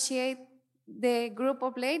I appreciate the group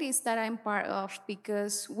of ladies that I'm part of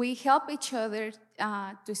because we help each other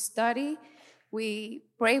to study, we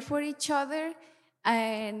pray for each other,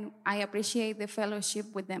 and I appreciate the fellowship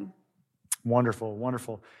with them. Wonderful,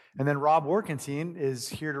 wonderful. And then Rob Workentine is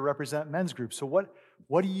here to represent men's groups. So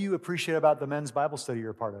what do you appreciate about the men's Bible study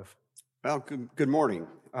you're a part of? Well, good morning.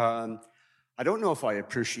 I don't know if I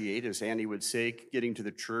appreciate, as Andy would say, getting to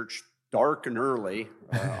the church dark and early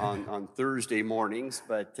on Thursday mornings,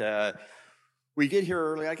 but we get here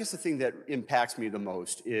early. I guess the thing that impacts me the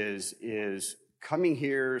most is coming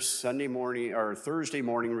here Sunday morning or Thursday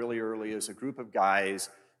morning really early as a group of guys,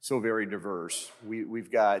 so very diverse.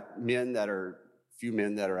 We've got few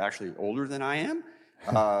men that are actually older than I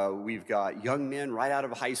am. We've got young men right out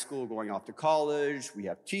of high school going off to college. We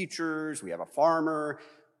have teachers, we have a farmer,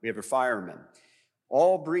 we have a fireman,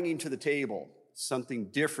 all bringing to the table something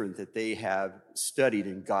different that they have studied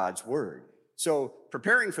in God's Word. So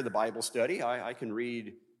preparing for the Bible study, I can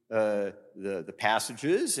read the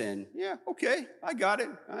passages and, yeah, okay, I got it.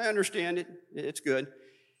 I understand it. It's good.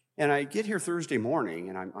 And I get here Thursday morning,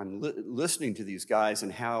 and I'm listening to these guys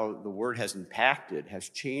and how the Word has impacted, has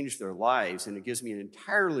changed their lives, and it gives me an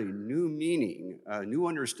entirely new meaning, a new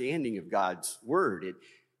understanding of God's Word.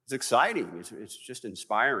 It's exciting. It's just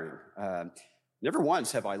inspiring. Never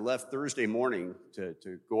once have I left Thursday morning to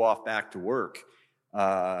go off back to work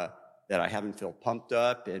that I haven't felt pumped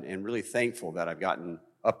up and really thankful that I've gotten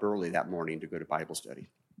up early that morning to go to Bible study.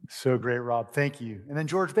 So great, Rob. Thank you. And then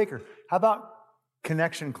George Baker, how about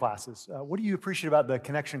connection classes? What do you appreciate about the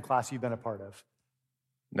connection class you've been a part of?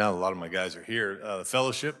 Now a lot of my guys are here. The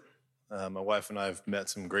fellowship, my wife and I have met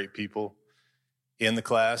some great people in the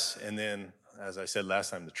class. And then, as I said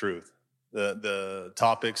last time, the truth. The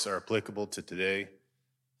topics are applicable to today.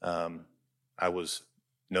 I was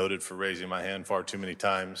noted for raising my hand far too many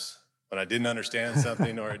times when I didn't understand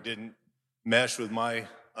something or it didn't mesh with my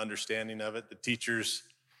understanding of it. The teachers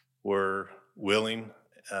were willing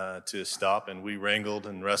to stop, and we wrangled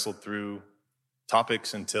and wrestled through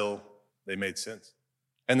topics until they made sense.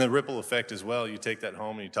 And the ripple effect as well, you take that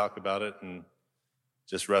home and you talk about it and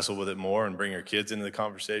just wrestle with it more and bring your kids into the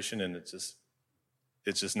conversation, and it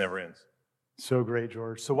just never ends. So great,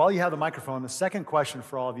 George. So while you have the microphone, the second question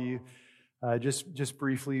for all of you, just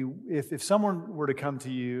briefly, if someone were to come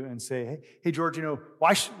to you and say, hey George,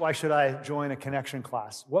 why should I join a connection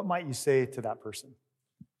class? What might you say to that person?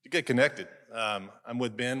 To get connected. I'm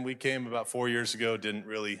with Ben. We came about 4 years ago, didn't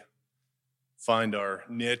really find our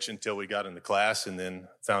niche until we got in the class, and then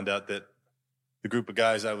found out that the group of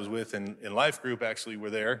guys I was with in life group actually were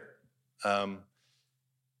there.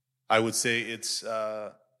 I would say it's,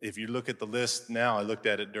 if you look at the list now, I looked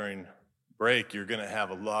at it during break, you're going to have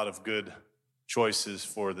a lot of good choices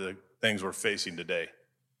for the things we're facing today.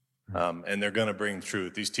 And they're going to bring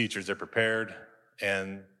truth. These teachers are prepared,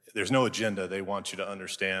 and there's no agenda. They want you to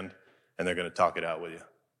understand, and they're going to talk it out with you.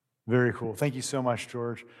 Very cool. Thank you so much,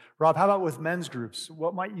 George. Rob, how about with men's groups?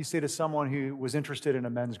 What might you say to someone who was interested in a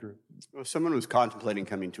men's group? Well, someone who's contemplating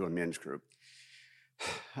coming to a men's group,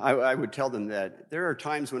 I would tell them that there are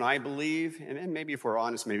times when I believe, and maybe if we're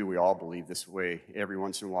honest, maybe we all believe this way every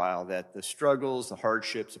once in a while, that the struggles, the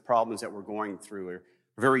hardships, the problems that we're going through are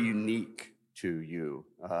very unique to you.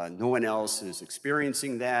 No one else is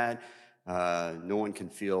experiencing that. No one can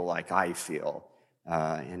feel like I feel.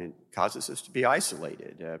 And it causes us to be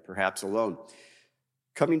isolated, perhaps alone.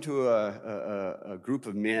 Coming to a group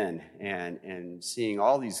of men and seeing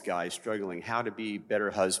all these guys struggling how to be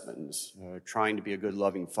better husbands, trying to be a good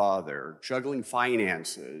loving father, juggling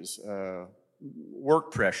finances,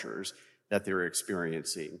 work pressures that they're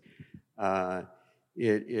experiencing,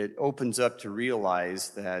 it opens up to realize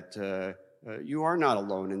that you are not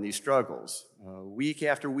alone in these struggles. Week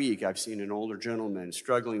after week, I've seen an older gentleman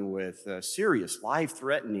struggling with serious,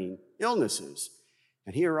 life-threatening illnesses.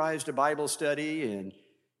 And he arrives to Bible study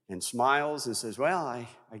and smiles and says, well,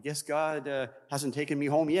 I guess God hasn't taken me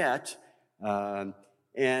home yet.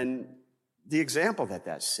 And the example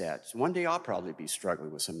that sets, one day I'll probably be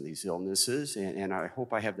struggling with some of these illnesses, and I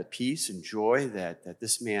hope I have the peace and joy that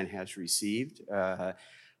this man has received.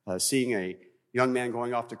 Seeing a young man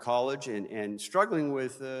going off to college and struggling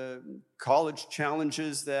with college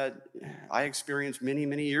challenges that I experienced many,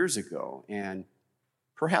 many years ago, and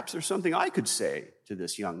perhaps there's something I could say to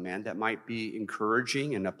this young man that might be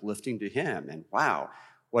encouraging and uplifting to him. And wow,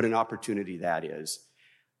 what an opportunity that is.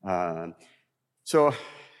 So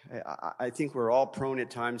I think we're all prone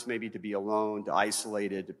at times maybe to be alone, to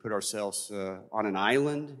isolated, to put ourselves on an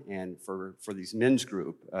island. And for these men's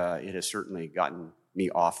group, it has certainly gotten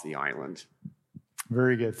me off the island.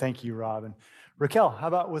 Very good. Thank you, Robin. Raquel, how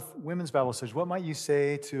about with women's Bible studies? What might you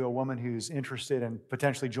say to a woman who's interested in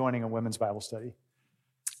potentially joining a women's Bible study?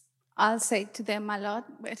 I'll say to them a lot,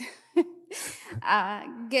 but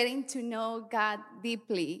getting to know God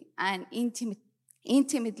deeply and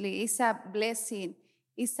intimately is a blessing.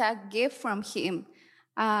 It's a gift from Him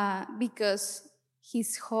because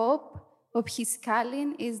His hope of His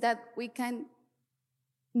calling is that we can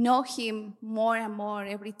know Him more and more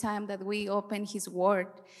every time that we open His Word.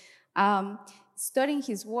 Studying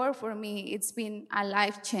His Word for me, it's been a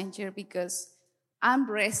life changer because I'm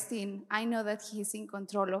resting. I know that He's in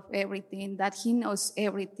control of everything, that He knows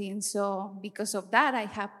everything. So because of that, I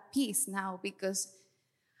have peace now because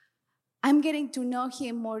I'm getting to know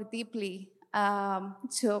Him more deeply.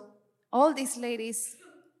 So all these ladies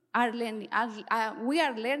are learning. We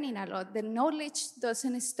are learning a lot. The knowledge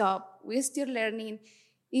doesn't stop. We're still learning.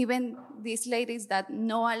 Even these ladies that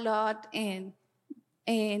know a lot and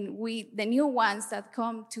the new ones that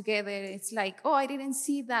come together, it's like, oh, I didn't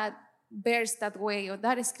see that verse that way or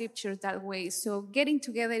that scripture that way. So getting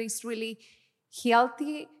together is really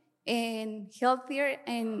healthy and healthier.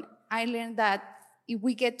 And I learned that if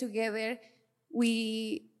we get together,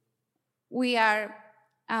 we are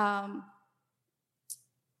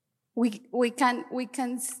we can.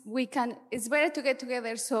 It's better to get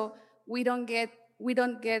together so we don't get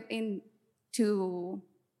into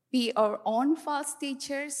be our own false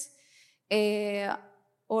teachers,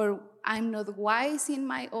 or I'm not wise in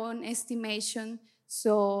my own estimation.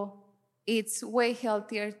 So it's way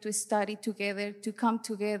healthier to study together, to come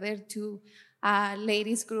together to a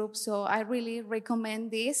ladies group. So I really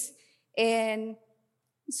recommend this. And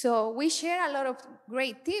so we share a lot of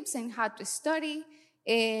great tips on how to study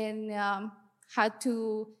and how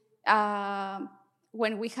to,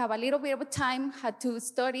 when we have a little bit of time, how to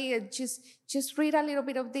study and just read a little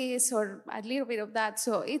bit of this or a little bit of that.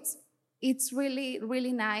 So it's really,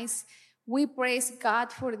 really nice. We praise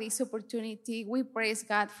God for this opportunity. We praise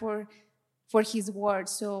God for His word.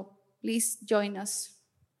 So please join us.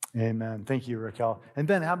 Amen. Thank you, Raquel. And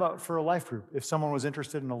Ben, how about for a life group? If someone was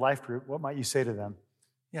interested in a life group, what might you say to them?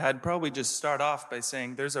 Yeah, I'd probably just start off by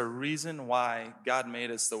saying there's a reason why God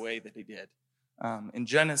made us the way that He did. In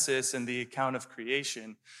Genesis, in the account of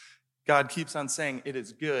creation, God keeps on saying it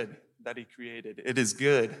is good that He created. It is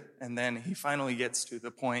good. And then He finally gets to the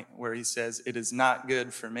point where He says it is not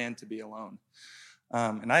good for man to be alone.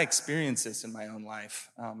 And I experience this in my own life.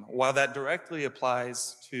 While that directly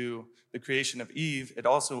applies to the creation of Eve, it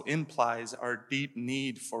also implies our deep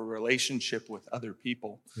need for relationship with other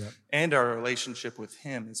people and our relationship with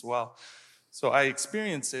Him as well. So I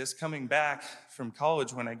experienced this coming back from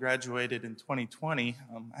college when I graduated in 2020.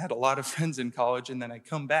 I had a lot of friends in college, and then I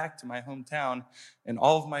come back to my hometown, and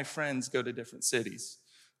all of my friends go to different cities.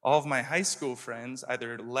 All of my high school friends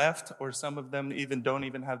either left or some of them don't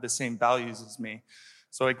even have the same values as me.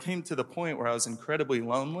 So I came to the point where I was incredibly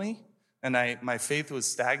lonely, and my faith was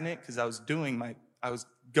stagnant because I was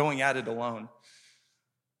going at it alone.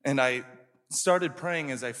 And I started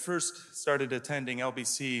praying as I first started attending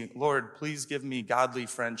LBC, Lord, please give me godly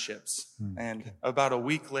friendships. And about a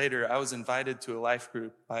week later, I was invited to a life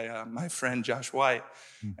group by my friend Josh White.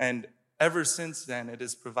 And ever since then, it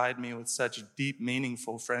has provided me with such deep,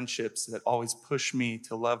 meaningful friendships that always push me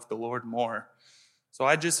to love the Lord more. So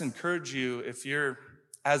I just encourage you, if you're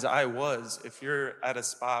at a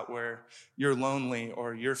spot where you're lonely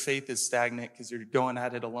or your faith is stagnant because you're going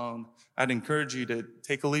at it alone, I'd encourage you to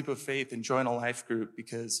take a leap of faith and join a life group,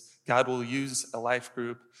 because God will use a life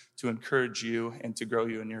group to encourage you and to grow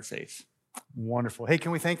you in your faith. Wonderful. Hey,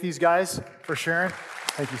 can we thank these guys for sharing?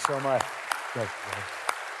 Thank you so much.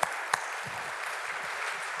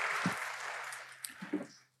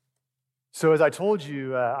 So as I told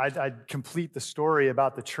you, I'd complete the story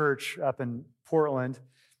about the church up in Portland.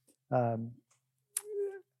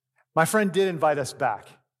 My friend did invite us back.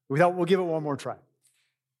 We thought we'll give it one more try.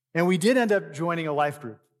 And we did end up joining a life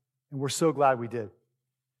group, and we're so glad we did.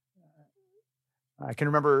 I can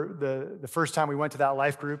remember the first time we went to that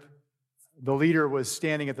life group, the leader was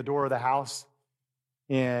standing at the door of the house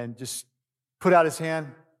and just put out his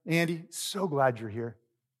hand. Andy, so glad you're here.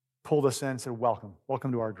 Pulled us in and said,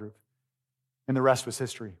 welcome to our group. And the rest was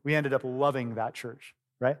history. We ended up loving that church,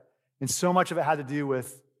 right? And so much of it had to do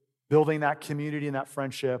with building that community and that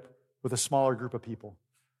friendship with a smaller group of people.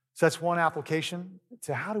 So that's one application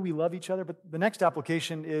to how do we love each other. But the next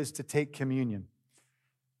application is to take communion.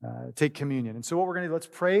 Take communion. And so what we're going to do, let's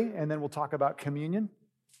pray, and then we'll talk about communion,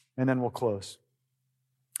 and then we'll close.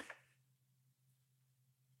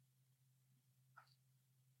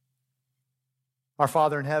 Our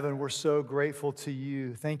Father in heaven, we're so grateful to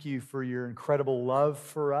you. Thank you for your incredible love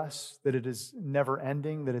for us, that it is never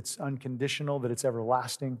ending, that it's unconditional, that it's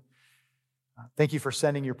everlasting. Thank you for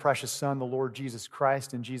sending your precious Son, the Lord Jesus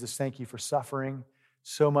Christ. And Jesus, thank you for suffering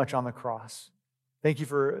so much on the cross. Thank you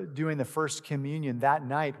for doing the first communion that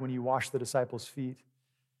night when you washed the disciples' feet.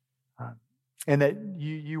 And that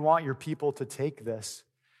you want your people to take this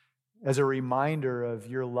as a reminder of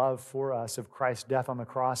your love for us, of Christ's death on the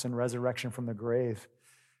cross and resurrection from the grave.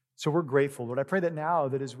 So we're grateful, Lord. I pray that now,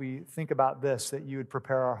 that as we think about this, that you would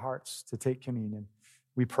prepare our hearts to take communion.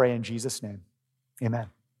 We pray in Jesus' name. Amen.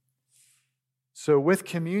 So with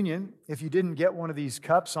communion, if you didn't get one of these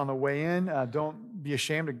cups on the way in, don't be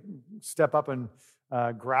ashamed to step up and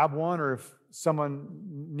grab one, or if someone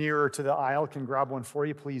nearer to the aisle can grab one for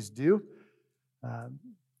you, please do.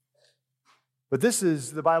 But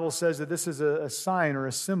the Bible says that this is a sign or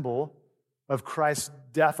a symbol of Christ's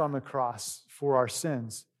death on the cross for our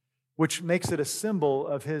sins, which makes it a symbol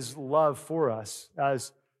of his love for us,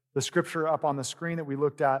 as the scripture up on the screen that we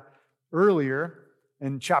looked at earlier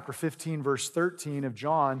in chapter 15, verse 13 of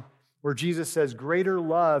John, where Jesus says, "Greater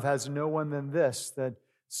love has no one than this, that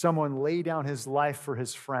someone lay down his life for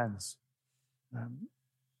his friends."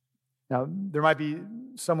 Now, there might be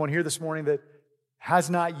someone here this morning that has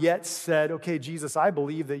not yet said, "Okay, Jesus, I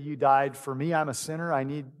believe that you died for me. I'm a sinner. I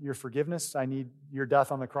need your forgiveness. I need your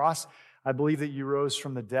death on the cross. I believe that you rose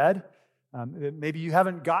from the dead." Maybe you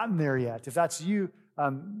haven't gotten there yet. If that's you,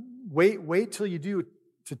 wait till you do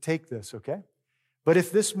to take this, okay? But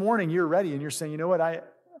if this morning you're ready and you're saying, "You know what,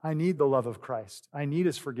 I need the love of Christ. I need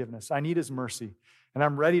his forgiveness. I need his mercy. And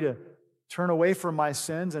I'm ready to turn away from my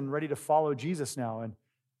sins and ready to follow Jesus now and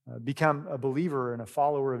become a believer and a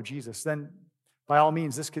follower of Jesus," then by all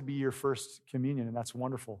means, this could be your first communion, and that's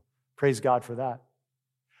wonderful. Praise God for that.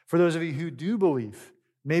 For those of you who do believe,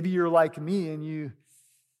 maybe you're like me and you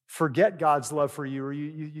forget God's love for you, or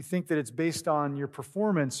you think that it's based on your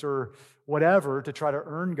performance or whatever to try to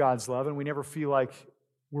earn God's love, and we never feel like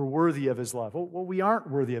we're worthy of his love. Well, we aren't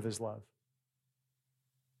worthy of his love.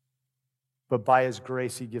 But by his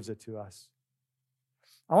grace, he gives it to us.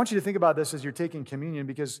 I want you to think about this as you're taking communion,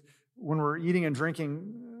 because when we're eating and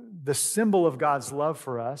drinking the symbol of God's love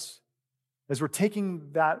for us, as we're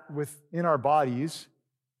taking that within our bodies,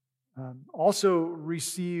 also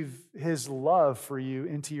receive his love for you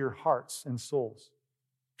into your hearts and souls.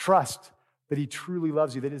 Trust that he truly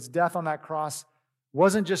loves you, that his death on that cross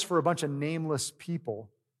wasn't just for a bunch of nameless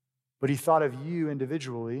people, but he thought of you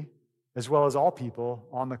individually as well as all people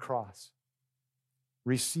on the cross.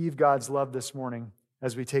 Receive God's love this morning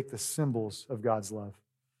as we take the symbols of God's love.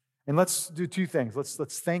 And let's do two things.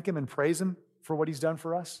 Let's thank him and praise him for what he's done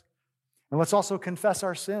for us. And let's also confess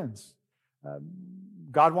our sins.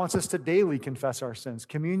 God wants us to daily confess our sins.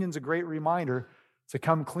 Communion's a great reminder to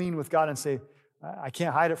come clean with God and say, "I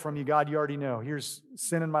can't hide it from you, God. You already know. Here's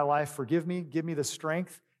sin in my life. Forgive me. Give me the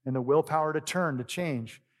strength and the willpower to turn, to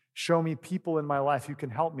change. Show me people in my life who can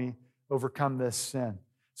help me overcome this sin."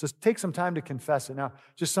 So take some time to confess it. Now,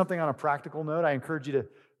 just something on a practical note, I encourage you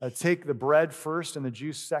to take the bread first and the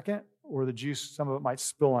juice second, or the juice, some of it might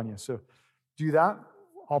spill on you. So do that.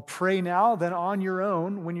 I'll pray now, then on your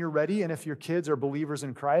own when you're ready. And if your kids are believers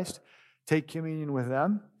in Christ, take communion with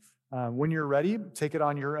them. When you're ready, take it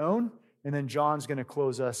on your own. And then John's going to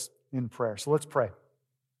close us in prayer. So let's pray.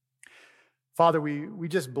 Father, we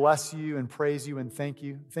just bless you and praise you and thank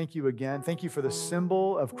you. Thank you again. Thank you for the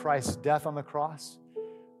symbol of Christ's death on the cross.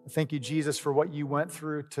 Thank you, Jesus, for what you went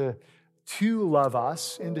through to love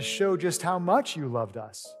us and to show just how much you loved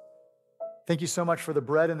us. Thank you so much for the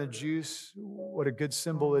bread and the juice. What a good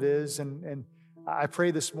symbol it is. And I pray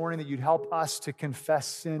this morning that you'd help us to confess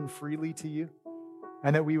sin freely to you,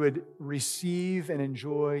 and that we would receive and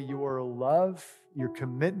enjoy your love, your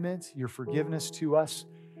commitment, your forgiveness to us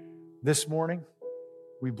this morning.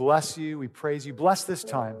 We bless you. We praise you. Bless this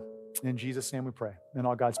time. In Jesus' name we pray. And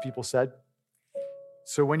all God's people said.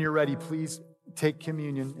 So when you're ready, please take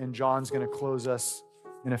communion, and John's going to close us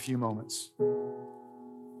in a few moments.